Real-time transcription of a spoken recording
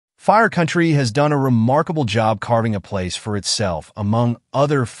Fire Country has done a remarkable job carving a place for itself among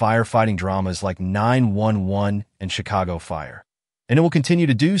other firefighting dramas like 911 and Chicago Fire, and it will continue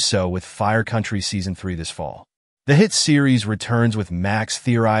to do so with Fire Country Season 3 this fall. The hit series returns with Max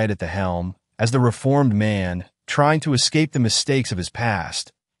Thieriot at the helm as the reformed man trying to escape the mistakes of his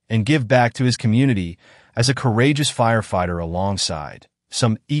past and give back to his community as a courageous firefighter alongside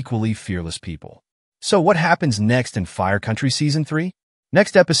some equally fearless people. So what happens next in Fire Country Season 3?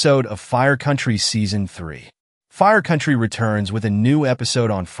 Next episode of Fire Country Season 3. Fire Country returns with a new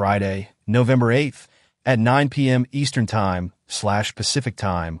episode on Friday, November 8th at 9 p.m. Eastern Time/Pacific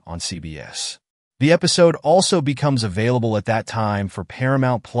Time on CBS. The episode also becomes available at that time for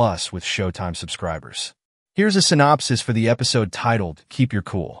Paramount Plus with Showtime subscribers. Here's a synopsis for the episode titled, Keep Your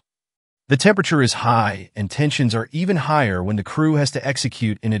Cool. The temperature is high and tensions are even higher when the crew has to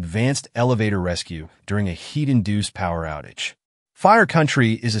execute an advanced elevator rescue during a heat-induced power outage. Fire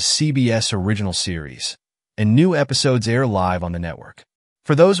Country is a CBS original series, and new episodes air live on the network.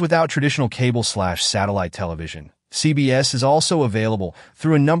 For those without traditional cable/satellite television, CBS is also available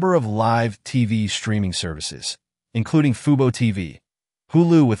through a number of live TV streaming services, including Fubo TV,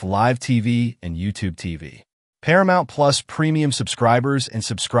 Hulu with Live TV, and YouTube TV. Paramount Plus premium subscribers and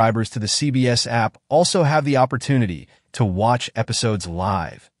subscribers to the CBS app also have the opportunity to watch episodes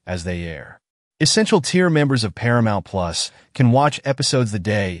live as they air. Essential tier members of Paramount Plus can watch episodes the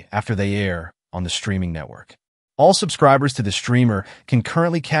day after they air on the streaming network. All subscribers to the streamer can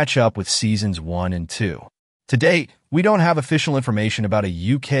currently catch up with Seasons 1 and 2. To date, we don't have official information about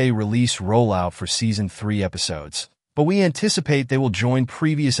a UK release rollout for Season 3 episodes, but we anticipate they will join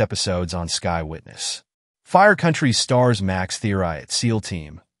previous episodes on Sky Witness. Fire Country stars Max Thieriot, SEAL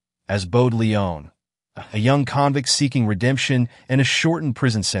Team, as Bode Leon, a young convict seeking redemption and a shortened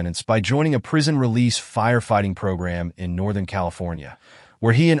prison sentence by joining a prison release firefighting program in Northern California,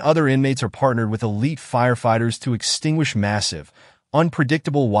 where he and other inmates are partnered with elite firefighters to extinguish massive,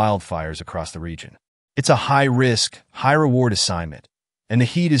 unpredictable wildfires across the region. It's a high-risk, high-reward assignment, and the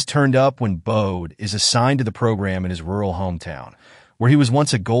heat is turned up when Bode is assigned to the program in his rural hometown, where he was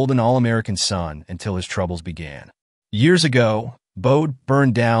once a golden all-American son until his troubles began. Years ago, Bode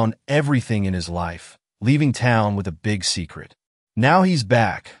burned down everything in his life, leaving town with a big secret. Now he's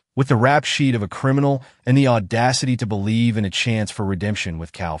back, with the rap sheet of a criminal and the audacity to believe in a chance for redemption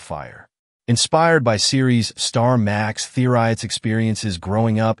with Cal Fire. Inspired by series star Max Thieriot's experiences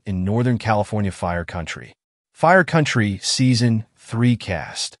growing up in Northern California Fire Country. Fire Country Season 3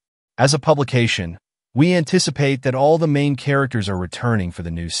 cast. As a publication, we anticipate that all the main characters are returning for the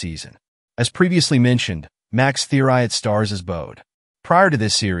new season. As previously mentioned, Max Thieriot stars as Bode. Prior to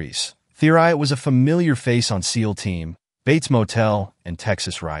this series, Thieriot was a familiar face on SEAL Team, Bates Motel, and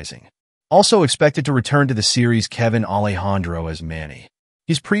Texas Rising. Also expected to return to the series Kevin Alejandro as Manny.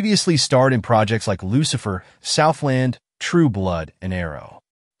 He's previously starred in projects like Lucifer, Southland, True Blood, and Arrow.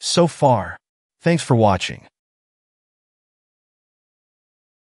 So far, thanks for watching.